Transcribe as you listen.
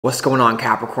What's going on,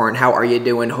 Capricorn? How are you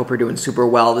doing? Hope you're doing super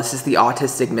well. This is the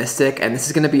Autistic Mystic, and this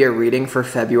is going to be a reading for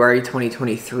February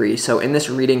 2023. So in this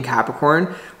reading, Capricorn,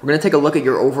 we're going to take a look at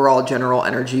your overall general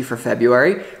energy for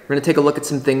February. We're going to take a look at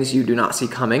some things you do not see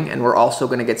coming, and we're also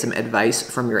going to get some advice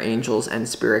from your angels and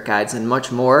spirit guides and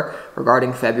much more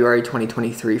regarding February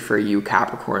 2023 for you,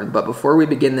 Capricorn. But before we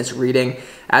begin this reading,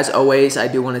 as always, I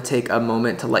do want to take a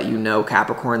moment to let you know,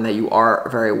 Capricorn, that you are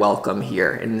very welcome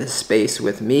here in this space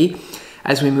with me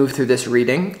as we move through this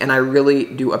reading, and I really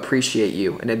do appreciate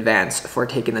you in advance for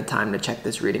taking the time to check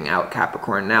this reading out,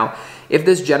 Capricorn. Now, if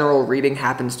this general reading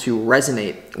happens to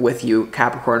resonate with you,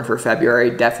 Capricorn, for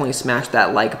February, definitely smash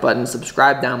that like button,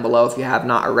 subscribe down below if you have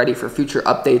not already for future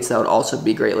updates. That would also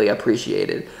be greatly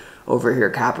appreciated over here,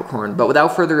 Capricorn. But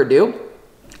without further ado,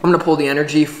 I'm going to pull the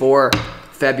energy for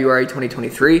February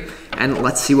 2023, and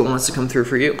let's see what wants to come through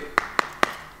for you.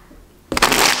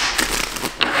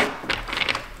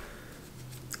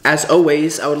 As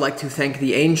always, I would like to thank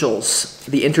the angels,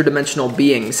 the interdimensional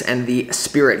beings, and the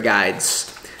spirit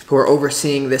guides who are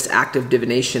overseeing this act of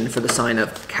divination for the sign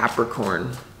of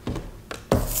Capricorn.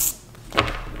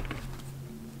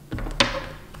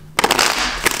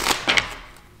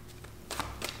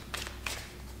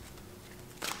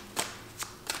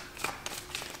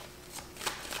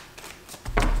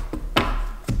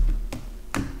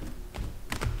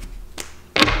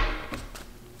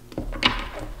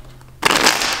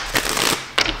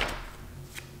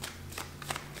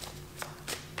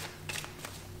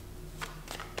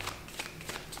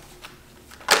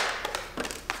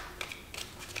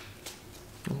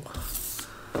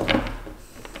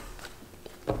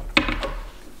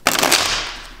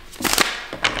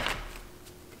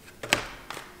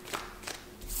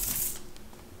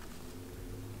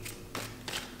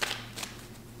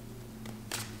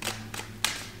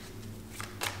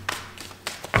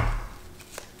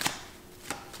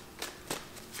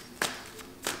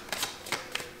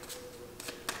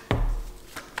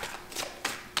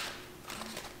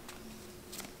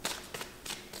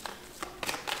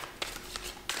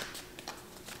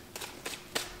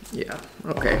 Yeah,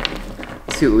 okay.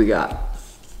 Let's see what we got.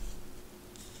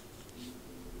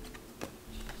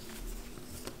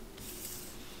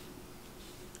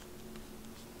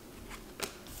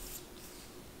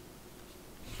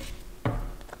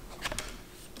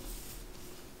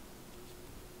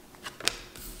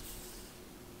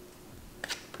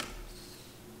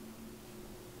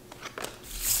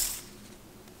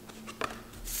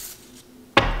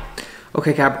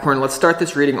 Okay, Capricorn, let's start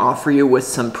this reading off for you with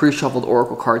some pre-shuffled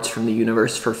oracle cards from the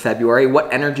universe for February.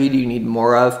 What energy do you need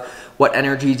more of? What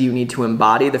energy do you need to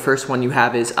embody? The first one you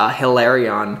have is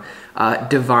Hilarion,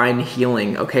 divine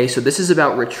healing. Okay, so this is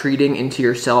about retreating into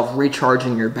yourself,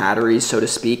 recharging your batteries, so to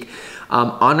speak.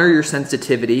 Honor your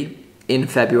sensitivity in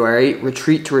February.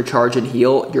 Retreat to recharge and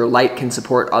heal. Your light can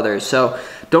support others. So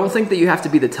don't think that you have to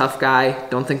be the tough guy.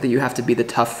 Don't think that you have to be the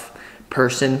tough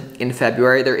person in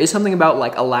February. There is something about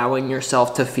like allowing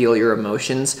yourself to feel your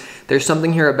emotions. There's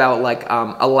something here about like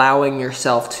allowing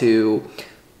yourself to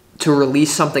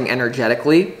release something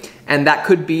energetically, and that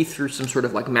could be through some sort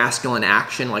of like masculine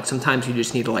action. Like sometimes you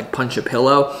just need to like punch a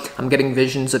pillow. I'm getting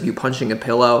visions of you punching a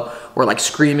pillow or like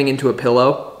screaming into a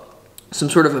pillow. Some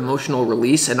sort of emotional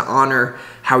release, and honor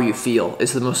how you feel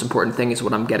is the most important thing, is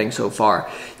what I'm getting so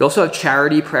far. You also have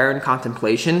charity, prayer, and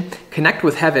contemplation. Connect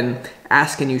with heaven,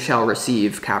 ask and you shall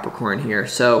receive, Capricorn here.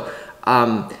 So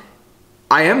I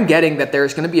am getting that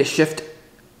there's going to be a shift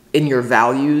in your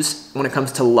values when it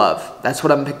comes to love. That's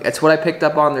what I picked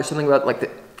up on. There's something about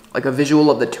like a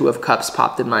visual of the Two of Cups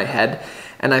popped in my head,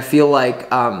 and I feel like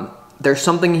there's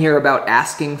something here about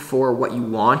asking for what you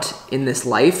want in this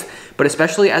life, but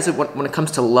especially when it comes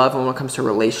to love and when it comes to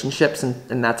relationships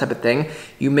and that type of thing,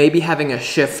 you may be having a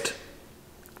shift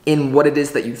in what it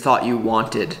is that you thought you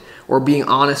wanted, or being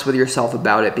honest with yourself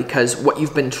about it, because what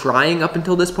you've been trying up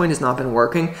until this point has not been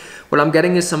working. What I'm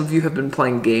getting is some of you have been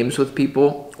playing games with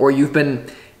people, or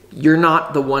you're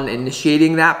not the one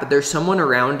initiating that, but there's someone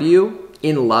around you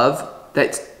in love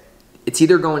that it's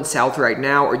either going south right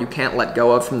now or you can't let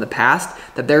go of from the past,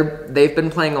 that they've been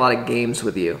playing a lot of games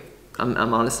with you.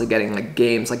 I'm honestly getting like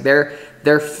games, like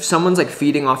someone's like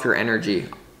feeding off your energy.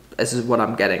 This is what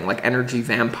I'm getting, like energy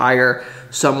vampire.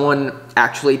 Someone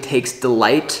actually takes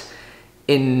delight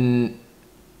in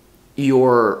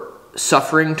your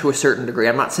suffering to a certain degree.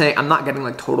 I'm not getting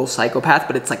like total psychopath,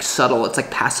 but it's like subtle. It's like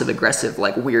passive aggressive,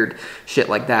 like weird shit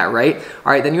like that, right?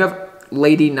 All right, then you have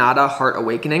Lady Nada, Heart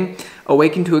Awakening.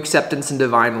 Awaken to acceptance and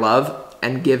divine love,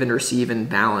 and give and receive in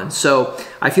balance. So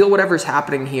I feel whatever's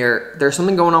happening here, there's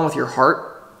something going on with your heart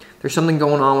There's something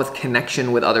going on with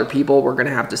connection with other people. We're going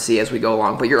to have to see as we go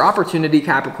along. But your opportunity,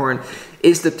 Capricorn,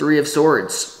 is the Three of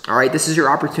Swords. All right, this is your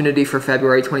opportunity for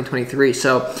February 2023.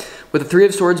 So with the Three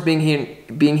of Swords being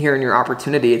here in your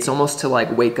opportunity, it's almost to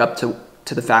like wake up to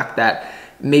the fact that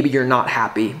maybe you're not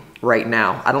happy right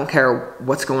now. I don't care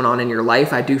what's going on in your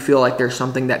life. I do feel like there's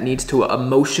something that needs to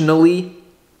emotionally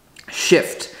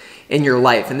shift in your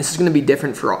life. And this is going to be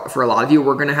different for a lot of you.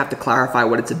 We're going to have to clarify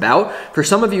what it's about. For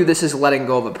some of you, this is letting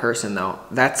go of a person though.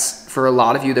 That's for a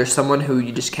lot of you. There's someone who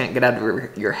you just can't get out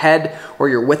of your head, or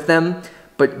you're with them,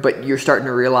 but you're starting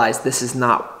to realize this is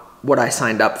not what I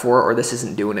signed up for, or this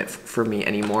isn't doing it for me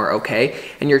anymore, okay?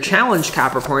 And your challenge,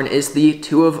 Capricorn, is the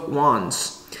Two of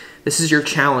Wands. This is your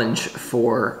challenge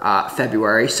for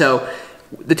February. So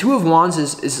the Two of Wands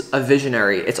is a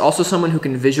visionary. It's also someone who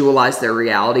can visualize their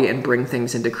reality and bring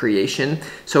things into creation.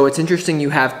 So it's interesting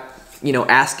you have, you know,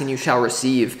 ask and you shall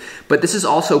receive, but this is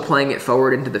also playing it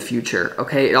forward into the future,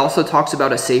 okay? It also talks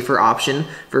about a safer option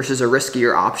versus a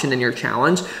riskier option in your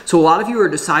challenge. So a lot of you are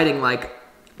deciding like,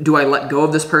 do I let go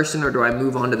of this person or do I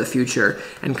move on to the future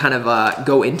and kind of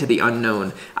go into the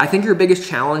unknown? I think your biggest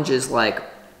challenge is like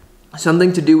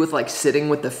something to do with like sitting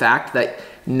with the fact that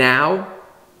now,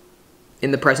 in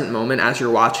the present moment, as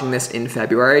you're watching this in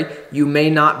February, you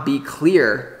may not be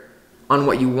clear on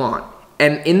what you want.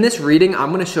 And in this reading,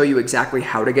 I'm going to show you exactly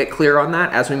how to get clear on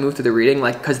that as we move through the reading,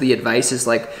 like, because the advice is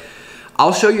like,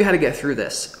 I'll show you how to get through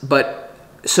this. But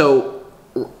so,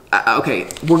 okay,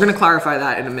 we're going to clarify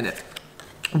that in a minute.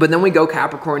 But then we go,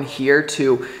 Capricorn, here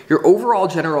to your overall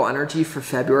general energy for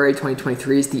February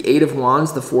 2023 is the Eight of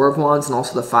Wands, the Four of Wands, and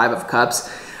also the Five of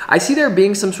Cups. I see there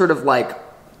being some sort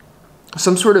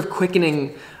of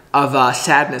quickening of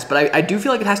sadness, but I do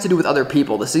feel like it has to do with other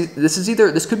people.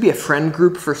 This could be a friend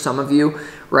group for some of you,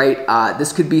 right?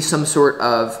 This could be some sort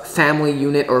of family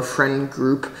unit or friend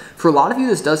group. For a lot of you,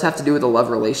 this does have to do with a love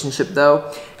relationship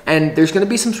though. And there's going to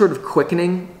be some sort of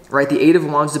quickening, right? The Eight of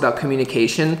Wands is about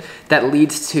communication that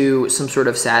leads to some sort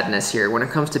of sadness here when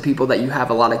it comes to people that you have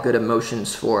a lot of good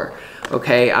emotions for,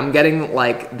 okay? I'm getting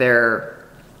like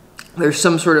there's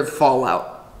some sort of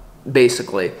fallout,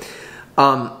 basically.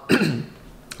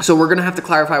 So we're going to have to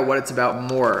clarify what it's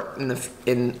about more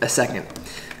in a second.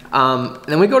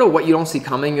 Then we go to what you don't see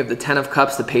coming. You have the Ten of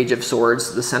Cups, the Page of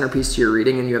Swords, the centerpiece to your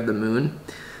reading, and you have the Moon.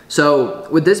 So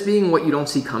with this being what you don't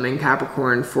see coming,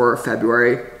 Capricorn, for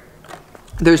February,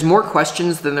 there's more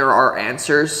questions than there are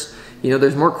answers. You know,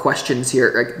 there's more questions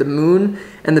here. Like the Moon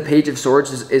and the Page of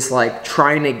Swords is like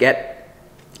trying to get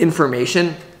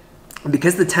information.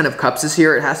 Because the Ten of Cups is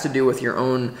here, it has to do with your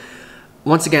own,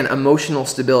 once again, emotional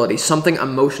stability, something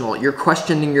emotional. You're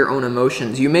questioning your own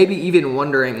emotions. You may be even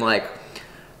wondering, like,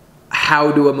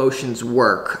 how do emotions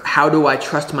work? How do I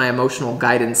trust my emotional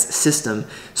guidance system?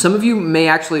 Some of you may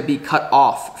actually be cut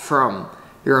off from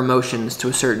your emotions to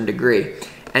a certain degree.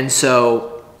 And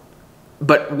so,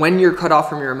 but when you're cut off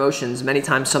from your emotions, many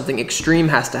times something extreme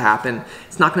has to happen.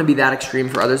 It's not going to be that extreme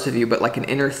for others of you, but like an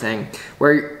inner thing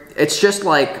where it's just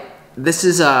like, this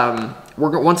is,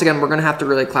 once again, we're going to have to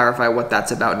really clarify what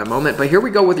that's about in a moment. But here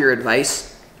we go with your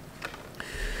advice.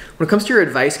 When it comes to your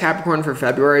advice, Capricorn, for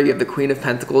February, you have the Queen of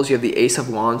Pentacles, you have the Ace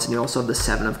of Wands, and you also have the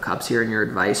Seven of Cups here in your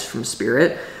advice from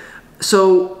Spirit.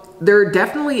 So they're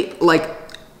definitely, like,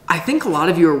 I think a lot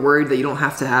of you are worried that you don't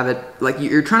have to have it, like,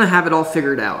 you're trying to have it all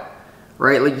figured out,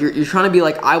 right? Like, you're trying to be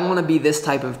like, I want to be this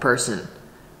type of person.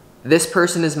 This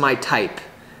person is my type.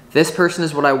 This person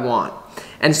is what I want.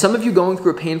 And some of you going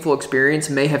through a painful experience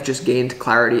may have just gained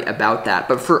clarity about that.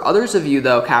 But for others of you,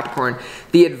 though, Capricorn,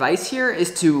 the advice here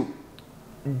is to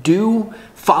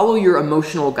follow your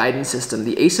emotional guidance system.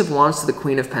 The Ace of Wands to the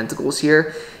Queen of Pentacles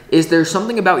here is there's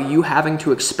something about you having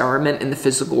to experiment in the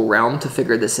physical realm to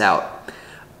figure this out.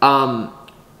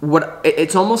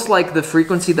 It's almost like the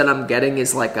frequency that I'm getting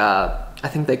is like I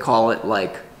think they call it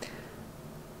like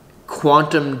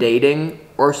quantum dating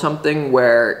or something,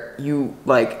 where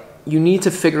you need to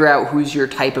figure out who's your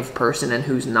type of person and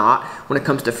who's not when it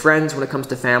comes to friends, when it comes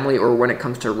to family, or when it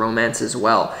comes to romance as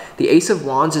well. The Ace of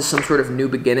Wands is some sort of new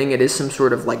beginning. It is some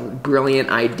sort of like brilliant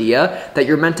idea that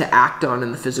you're meant to act on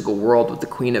in the physical world with the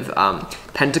Queen of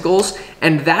Pentacles.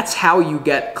 And that's how you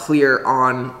get clear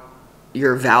on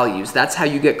your values. That's how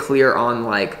you get clear on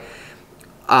like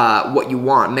what you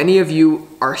want. Many of you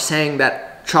are saying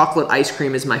that chocolate ice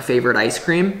cream is my favorite ice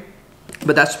cream,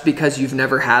 but that's because you've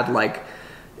never had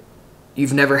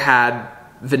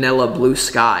vanilla blue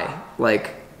sky.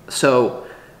 Like, so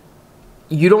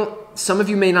some of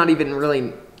you may not even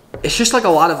really, it's just like a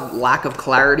lot of lack of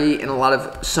clarity and a lot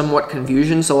of somewhat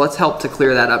confusion. So let's help to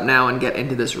clear that up now and get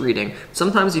into this reading.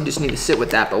 Sometimes you just need to sit with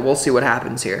that, but we'll see what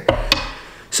happens here.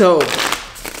 So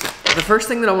the first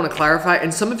thing that I want to clarify,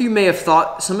 and some of you may have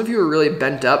thought, some of you are really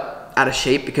bent up out of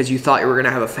shape because you thought you were going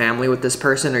to have a family with this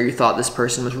person, or you thought this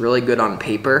person was really good on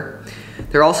paper.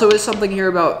 There also is something here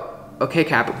about, okay,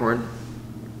 Capricorn,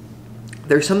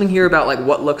 there's something here about like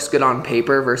what looks good on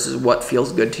paper versus what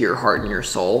feels good to your heart and your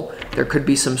soul. There could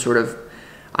be some sort of,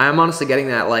 I am honestly getting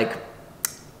that, like,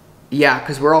 yeah,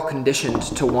 because we're all conditioned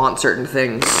to want certain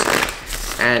things,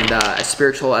 and as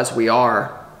spiritual as we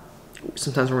are,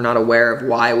 sometimes we're not aware of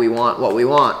why we want what we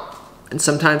want, and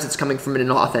sometimes it's coming from an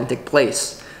inauthentic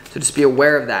place. So just be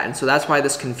aware of that, and so that's why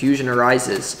this confusion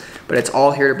arises, but it's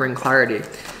all here to bring clarity.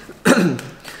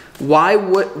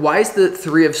 Why is the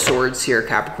Three of Swords here,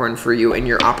 Capricorn, for you in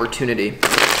your opportunity?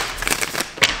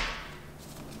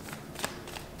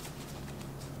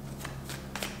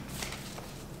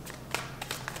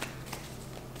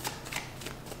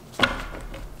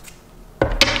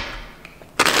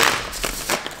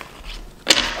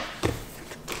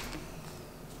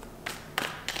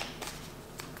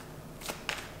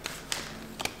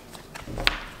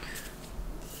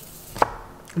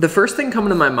 The first thing coming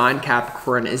to my mind,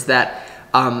 Capricorn, is that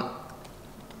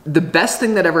the best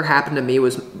thing that ever happened to me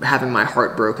was having my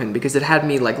heart broken, because it had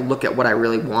me like look at what I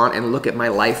really want and look at my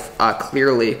life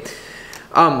clearly.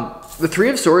 The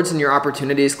Three of Swords in your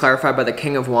opportunity is clarified by the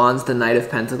King of Wands, the Knight of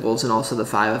Pentacles, and also the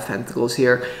Five of Pentacles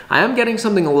here. I am getting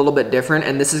something a little bit different,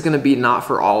 and this is going to be not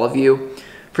for all of you.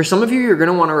 For some of you, you're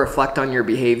going to want to reflect on your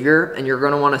behavior, and you're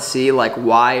going to want to see like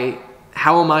why.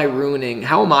 How am I ruining?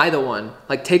 How am I the one?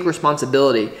 Like, take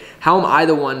responsibility. How am I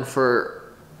the one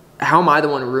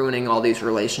ruining all these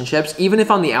relationships? Even if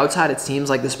on the outside it seems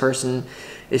like this person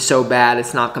is so bad,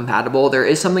 it's not compatible, there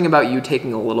is something about you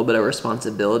taking a little bit of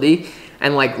responsibility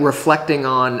and like reflecting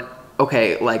on,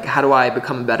 okay, like how do I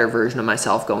become a better version of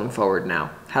myself going forward now?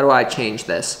 How do I change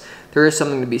this? There is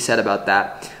something to be said about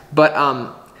that. But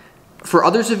for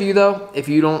others of you though, if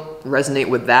you don't resonate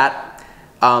with that,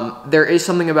 there is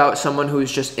something about someone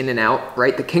who's just in and out,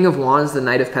 right? The King of Wands, the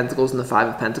Knight of Pentacles, and the Five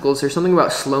of Pentacles. There's something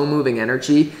about slow-moving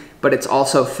energy, but it's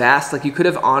also fast. Like, you could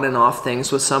have on and off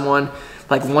things with someone.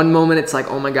 Like, one moment it's like,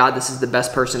 oh my God, this is the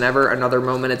best person ever. Another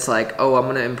moment it's like, oh, I'm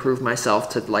going to improve myself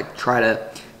to like try to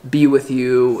be with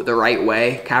you the right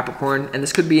way, Capricorn. And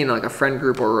this could be in like a friend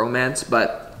group or romance,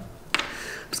 but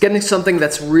it's getting something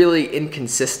that's really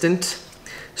inconsistent.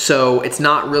 So it's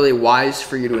not really wise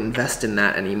for you to invest in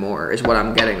that anymore, is what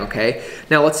I'm getting. Okay.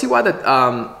 Now let's see why the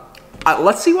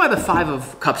Five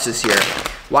of Cups is here.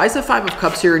 Why is the Five of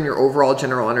Cups here in your overall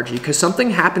general energy? Because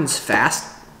something happens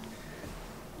fast.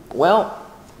 Well,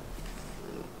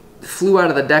 flew out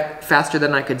of the deck faster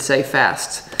than I could say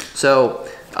fast. So,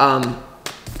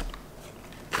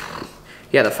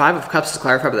 yeah, the Five of Cups is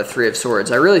clarified by the Three of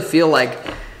Swords. I really feel like,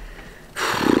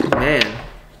 man,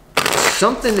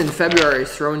 something in February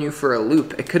is throwing you for a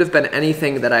loop. It could have been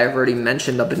anything that I have already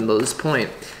mentioned up until this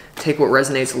point. Take what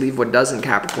resonates, leave what doesn't,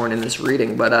 Capricorn, in this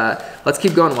reading. But let's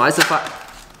keep going. Why is the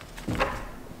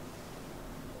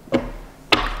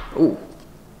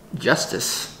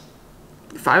Justice.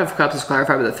 Five of Cups is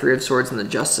clarified by the Three of Swords and the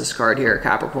Justice card here,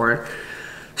 Capricorn.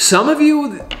 Some of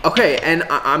you, okay, and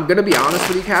I'm going to be honest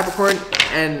with you, Capricorn,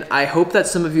 and I hope that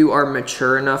some of you are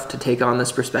mature enough to take on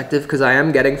this perspective, because I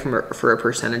am getting for a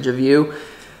percentage of you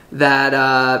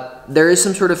that there is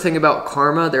some sort of thing about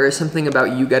karma. There is something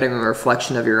about you getting a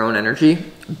reflection of your own energy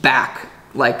back,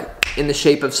 like in the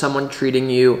shape of someone treating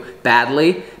you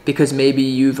badly, because maybe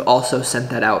you've also sent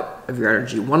that out of your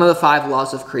energy. One of the 5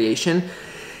 laws of creation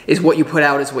is what you put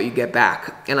out is what you get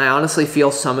back. And I honestly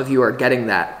feel some of you are getting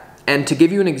that. And to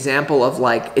give you an example of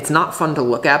like, it's not fun to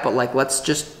look at, but like, let's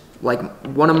just, like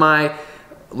one of my,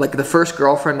 like the first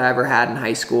girlfriend I ever had in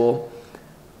high school,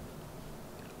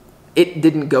 it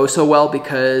didn't go so well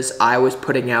because I was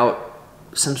putting out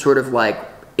some sort of like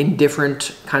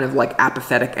indifferent kind of like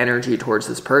apathetic energy towards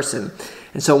this person.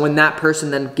 And so when that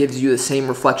person then gives you the same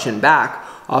reflection back,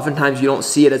 oftentimes you don't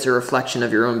see it as a reflection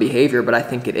of your own behavior, but I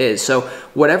think it is. So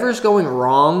whatever's going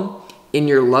wrong in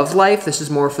your love life, this is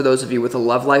more for those of you with a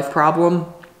love life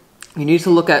problem, you need to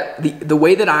look at the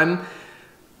way that I'm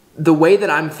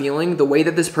feeling, the way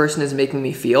that this person is making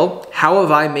me feel. How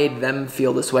have I made them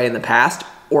feel this way in the past?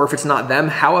 Or if it's not them,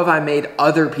 how have I made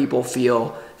other people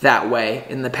feel that way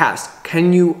in the past?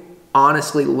 Can you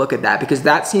honestly look at that? Because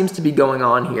that seems to be going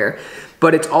on here.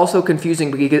 But it's also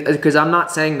confusing because I'm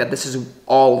not saying that this is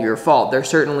all your fault. There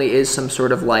certainly is some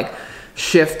sort of like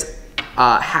shift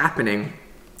happening.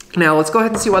 Now let's go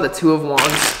ahead and see why the Two of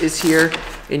Wands is here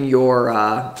in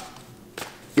your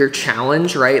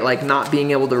challenge, right? Like not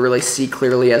being able to really see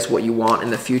clearly as what you want in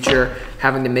the future,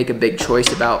 having to make a big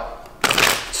choice about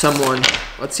someone.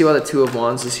 Let's see why the Two of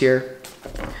Wands is here.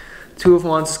 Two of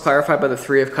Wands is clarified by the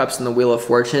Three of Cups and the Wheel of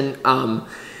Fortune.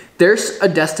 There's a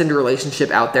destined relationship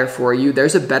out there for you.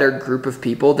 There's a better group of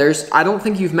people. I don't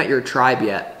think you've met your tribe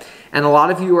yet. And a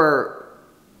lot of you are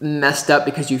messed up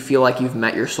because you feel like you've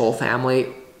met your soul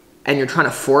family and you're trying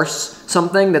to force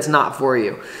something that's not for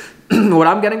you. What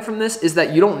I'm getting from this is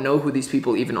that you don't know who these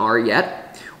people even are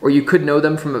yet, or you could know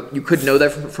them from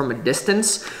a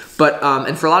distance. But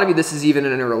and for a lot of you, this is even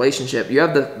in a relationship. You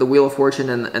have the Wheel of Fortune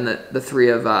and the Three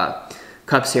of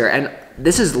Cups here, and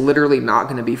this is literally not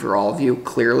going to be for all of you,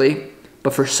 clearly.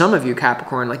 But for some of you,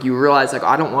 Capricorn, like you realize, like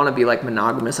I don't want to be like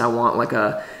monogamous. I want like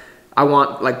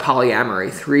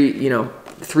polyamory.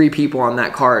 Three people on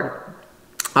that card.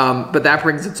 But that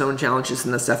brings its own challenges,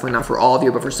 and that's definitely not for all of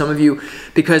you. But for some of you,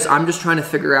 because I'm just trying to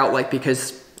figure out, like,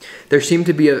 because there seemed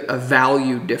to be a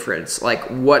value difference. Like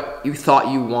what you thought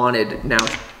you wanted now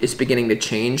is beginning to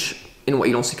change in what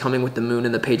you don't see coming with the Moon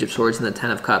and the Page of Swords and the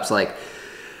Ten of Cups. Like,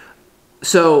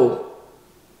 so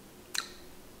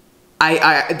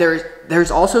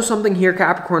there's also something here,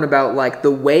 Capricorn, about like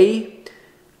the way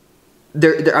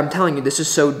I'm telling you, this is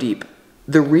so deep.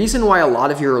 The reason why a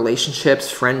lot of your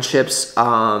relationships, friendships,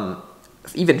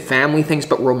 even family things,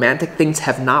 but romantic things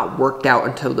have not worked out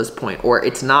until this point, or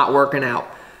it's not working out,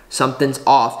 something's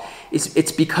off.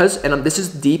 It's because, and this is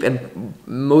deep and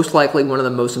most likely one of the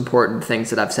most important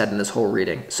things that I've said in this whole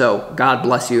reading. So God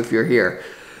bless you if you're here.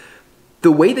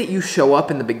 The way that you show up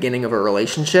in the beginning of a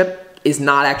relationship is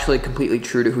not actually completely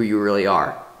true to who you really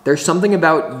are. There's something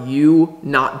about you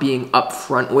not being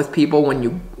upfront with people when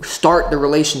you start the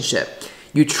relationship.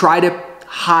 You try to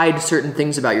hide certain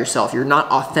things about yourself. You're not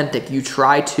authentic. You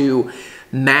try to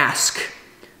mask.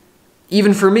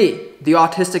 Even for me, the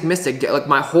autistic mystic, like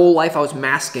my whole life I was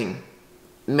masking.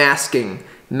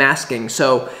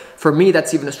 So for me,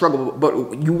 that's even a struggle.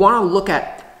 But you want to look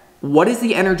at what is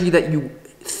the energy that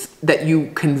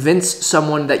you convince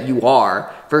someone that you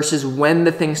are versus when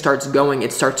the thing starts going,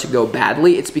 it starts to go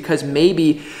badly. It's because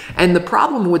maybe, and the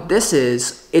problem with this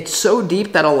is it's so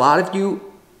deep that a lot of you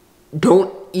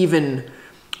don't even,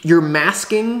 your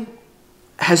masking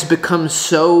has become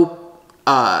so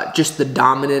just the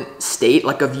dominant state,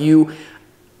 like of you've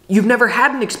never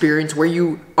had an experience where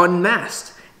you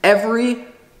unmasked. Every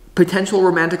potential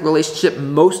romantic relationship,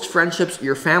 most friendships,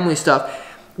 your family stuff,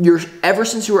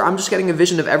 I'm just getting a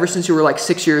vision of ever since you were like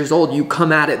 6 years old, you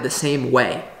come at it the same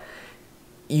way.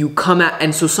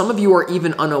 And so some of you are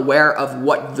even unaware of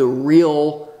what the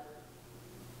real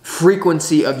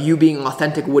frequency of you being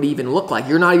authentic would even look like.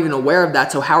 You're not even aware of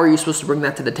that, so how are you supposed to bring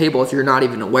that to the table if you're not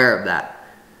even aware of that?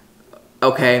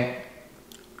 Okay.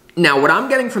 Now, what I'm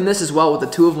getting from this as well with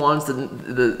the Two of Wands,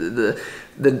 the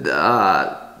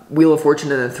Wheel of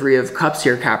Fortune, and the Three of Cups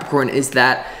here, Capricorn, is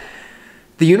that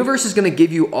the universe is going to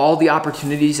give you all the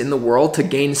opportunities in the world to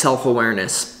gain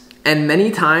self-awareness. And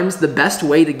many times, the best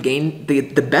way to gain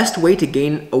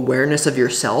awareness of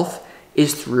yourself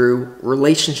is through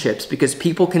relationships, because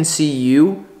people can see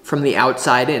you from the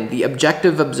outside in. The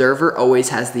objective observer always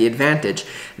has the advantage.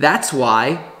 That's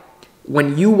why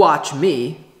when you watch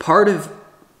me, part of,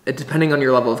 depending on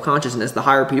your level of consciousness, the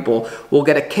higher people will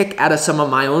get a kick out of some of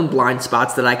my own blind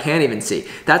spots that I can't even see.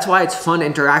 That's why it's fun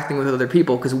interacting with other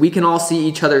people, because we can all see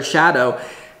each other's shadow.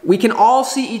 We can all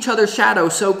see each other's shadow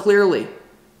so clearly.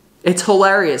 It's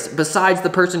hilarious, besides the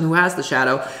person who has the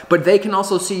shadow, but they can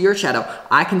also see your shadow.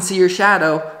 I can see your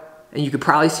shadow, and you could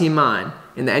probably see mine.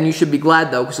 In the end, you should be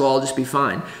glad, though, because we'll all just be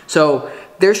fine. So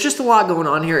there's just a lot going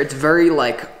on here. It's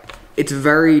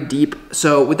very deep.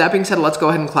 So with that being said, let's go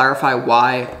ahead and clarify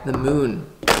why the Moon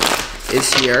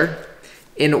is here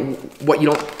in what you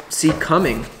don't see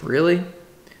coming, really.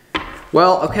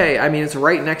 Well, okay, I mean, it's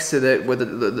right next to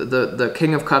the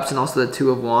King of Cups and also the Two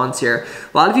of Wands here.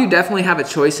 A lot of you definitely have a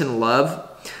choice in love,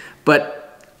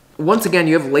 but once again,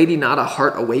 you have Lady Nada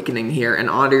Heart Awakening here and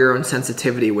honor your own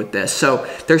sensitivity with this. So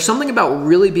there's something about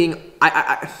really being,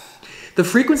 the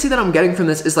frequency that I'm getting from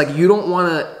this is like you don't want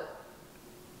to,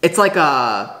 it's like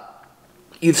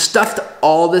you've stuffed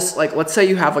all this, like let's say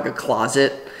you have like a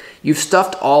closet. You've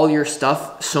stuffed all your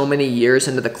stuff so many years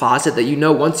into the closet that you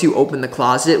know once you open the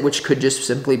closet, which could just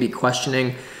simply be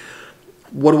questioning,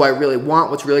 what do I really want?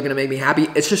 What's really going to make me happy?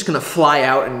 It's just going to fly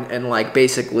out and like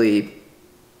basically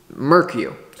murk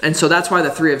you. And so that's why the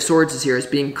Three of Swords is here, is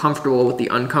being comfortable with the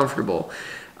uncomfortable.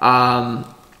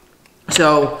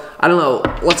 So, I don't know.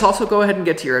 Let's also go ahead and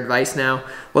get to your advice now.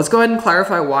 Let's go ahead and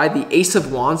clarify why the Ace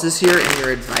of Wands is here in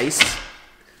your advice.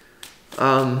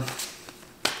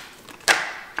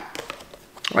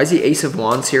 Why is the Ace of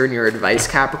Wands here in your advice,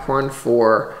 Capricorn,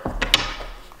 for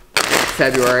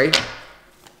February?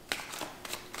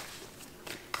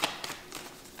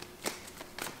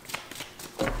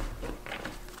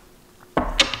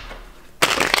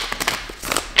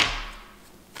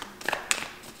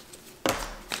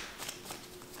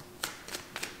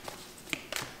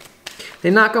 They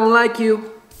not gonna like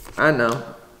you. I know.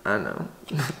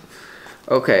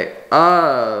 Okay.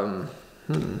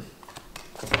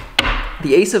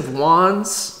 The Ace of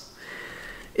Wands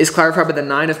is clarified by the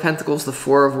Nine of Pentacles, the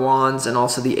Four of Wands, and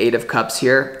also the Eight of Cups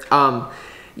here.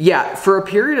 Yeah, for a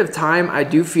period of time, I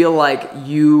do feel like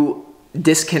you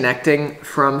disconnecting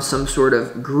from some sort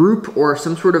of group or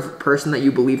some sort of person that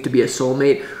you believe to be a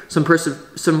soulmate, some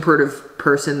sort of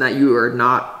person that you are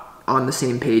not on the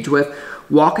same page with.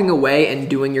 Walking away and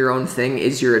doing your own thing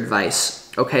is your advice,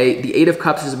 okay? The Eight of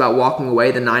Cups is about walking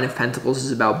away. The Nine of Pentacles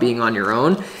is about being on your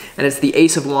own. And it's the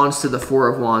Ace of Wands to the Four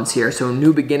of Wands here. So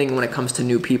new beginning when it comes to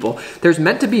new people. There's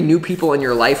meant to be new people in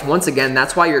your life. Once again,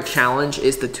 that's why your challenge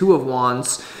is the Two of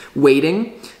Wands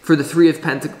waiting for the Three of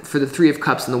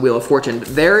Cups and the Wheel of Fortune.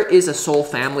 There is a soul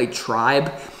family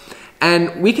tribe.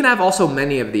 And we can have also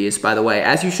many of these, by the way.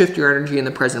 As you shift your energy in the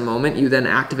present moment, you then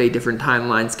activate different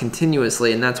timelines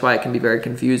continuously, and that's why it can be very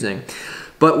confusing.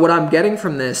 But what I'm getting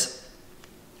from this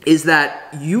is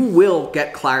that you will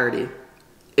get clarity.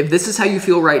 If this is how you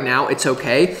feel right now, it's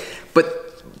okay.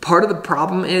 But part of the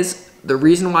problem is the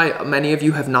reason why many of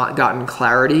you have not gotten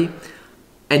clarity,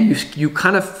 and you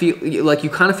kind of feel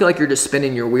like you're just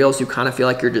spinning your wheels, you kind of feel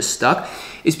like you're just stuck,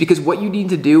 is because what you need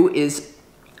to do is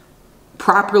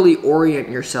properly orient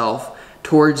yourself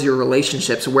towards your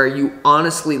relationships, where you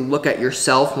honestly look at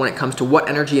yourself when it comes to what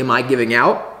energy am I giving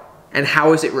out and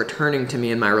how is it returning to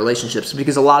me in my relationships,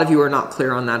 because a lot of you are not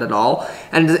clear on that at all.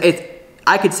 And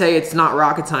I could say it's not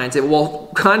rocket science.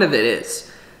 Well, kind of it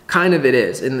is. Kind of it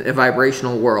is in a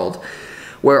vibrational world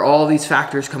where all these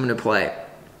factors come into play.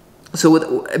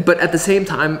 But at the same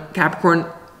time, Capricorn,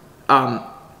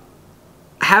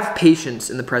 have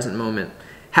patience in the present moment.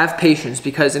 Have patience,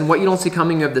 because in what you don't see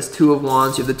coming, you have this Two of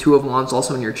Wands. You have the Two of Wands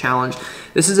also in your challenge.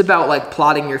 This is about like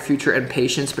plotting your future and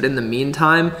patience, but in the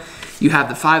meantime, you have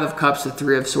the Five of Cups, the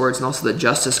Three of Swords, and also the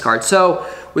Justice card. So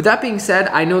with that being said,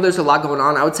 I know there's a lot going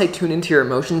on. I would say tune into your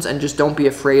emotions and just don't be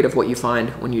afraid of what you find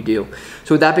when you do.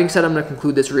 So with that being said, I'm going to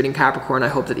conclude this reading, Capricorn. I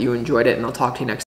hope that you enjoyed it, and I'll talk to you next time.